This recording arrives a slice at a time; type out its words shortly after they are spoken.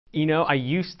You know, I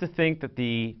used to think that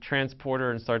the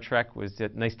transporter in Star Trek was a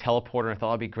nice teleporter, and I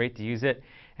thought it'd be great to use it.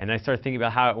 And I started thinking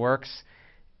about how it works,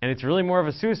 and it's really more of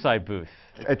a suicide booth.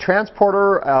 A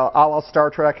transporter, a la Star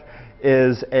Trek,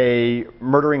 is a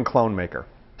murdering clone maker.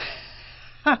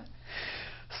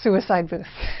 Suicide booth.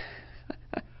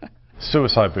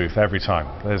 Suicide booth every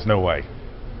time. There's no way.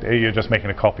 You're just making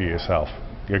a copy of yourself.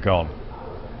 You're gone.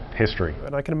 History.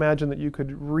 And I can imagine that you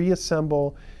could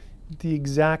reassemble the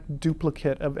exact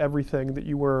duplicate of everything that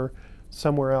you were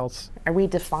somewhere else. Are we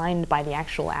defined by the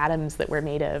actual atoms that we're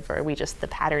made of, or are we just the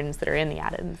patterns that are in the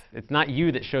atoms? It's not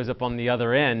you that shows up on the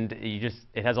other end.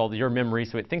 It has all your memory,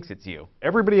 so it thinks it's you.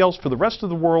 Everybody else, for the rest of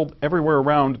the world, everywhere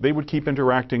around, they would keep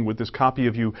interacting with this copy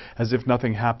of you as if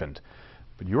nothing happened.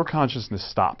 But your consciousness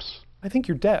stops. I think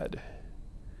you're dead.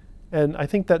 And I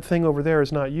think that thing over there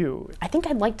is not you. I think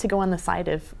I'd like to go on the side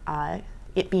of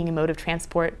it being a mode of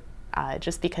transport,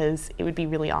 just because it would be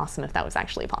really awesome if that was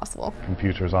actually possible.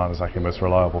 Computers aren't exactly the most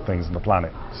reliable things on the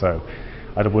planet, so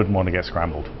I wouldn't want to get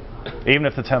scrambled. Even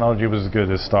if the technology was as good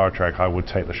as Star Trek, I would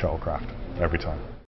take the shuttlecraft every time.